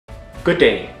Good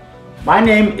day. My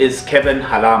name is Kevin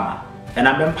Halama and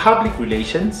I'm a public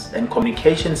relations and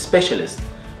communications specialist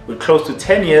with close to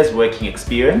 10 years working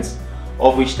experience,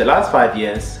 of which the last 5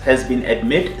 years has been at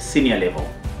mid-senior level.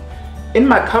 In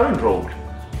my current role,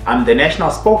 I'm the national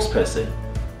spokesperson.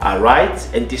 I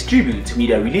write and distribute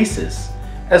media releases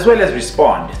as well as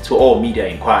respond to all media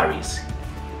inquiries.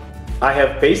 I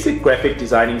have basic graphic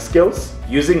designing skills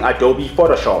using Adobe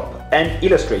Photoshop and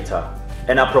Illustrator,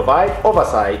 and I provide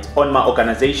oversight on my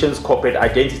organization's corporate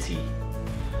identity.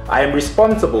 I am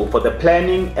responsible for the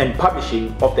planning and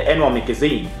publishing of the annual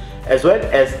magazine as well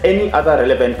as any other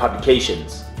relevant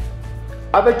publications.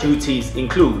 Other duties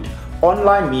include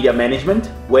online media management,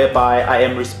 whereby I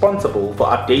am responsible for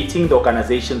updating the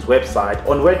organization's website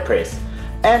on WordPress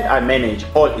and I manage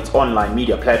all its online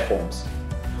media platforms.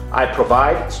 I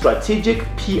provide strategic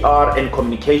PR and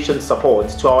communication support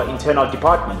to our internal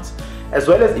departments, as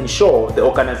well as ensure the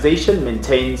organization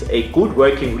maintains a good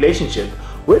working relationship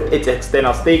with its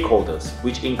external stakeholders,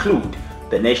 which include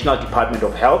the National Department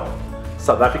of Health,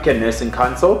 South African Nursing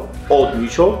Council, Old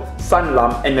Mutual,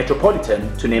 Sanlam and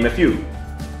Metropolitan, to name a few.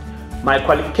 My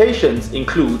qualifications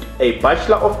include a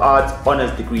Bachelor of Arts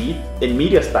Honours degree in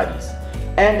Media Studies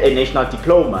and a National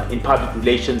Diploma in Public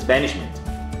Relations Management.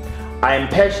 I am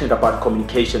passionate about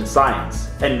communication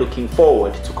science and looking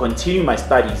forward to continue my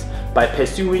studies by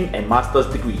pursuing a master's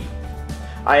degree.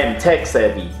 I am tech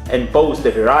savvy and boast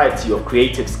a variety of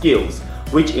creative skills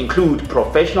which include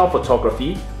professional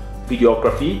photography,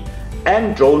 videography,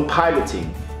 and drone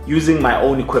piloting using my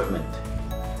own equipment.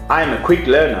 I am a quick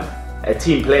learner, a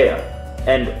team player,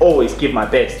 and always give my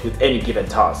best with any given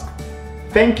task.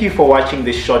 Thank you for watching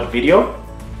this short video.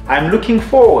 I'm looking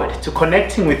forward to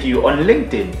connecting with you on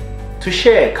LinkedIn to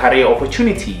share career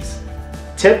opportunities,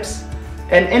 tips,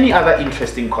 and any other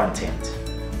interesting content.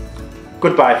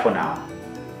 Goodbye for now.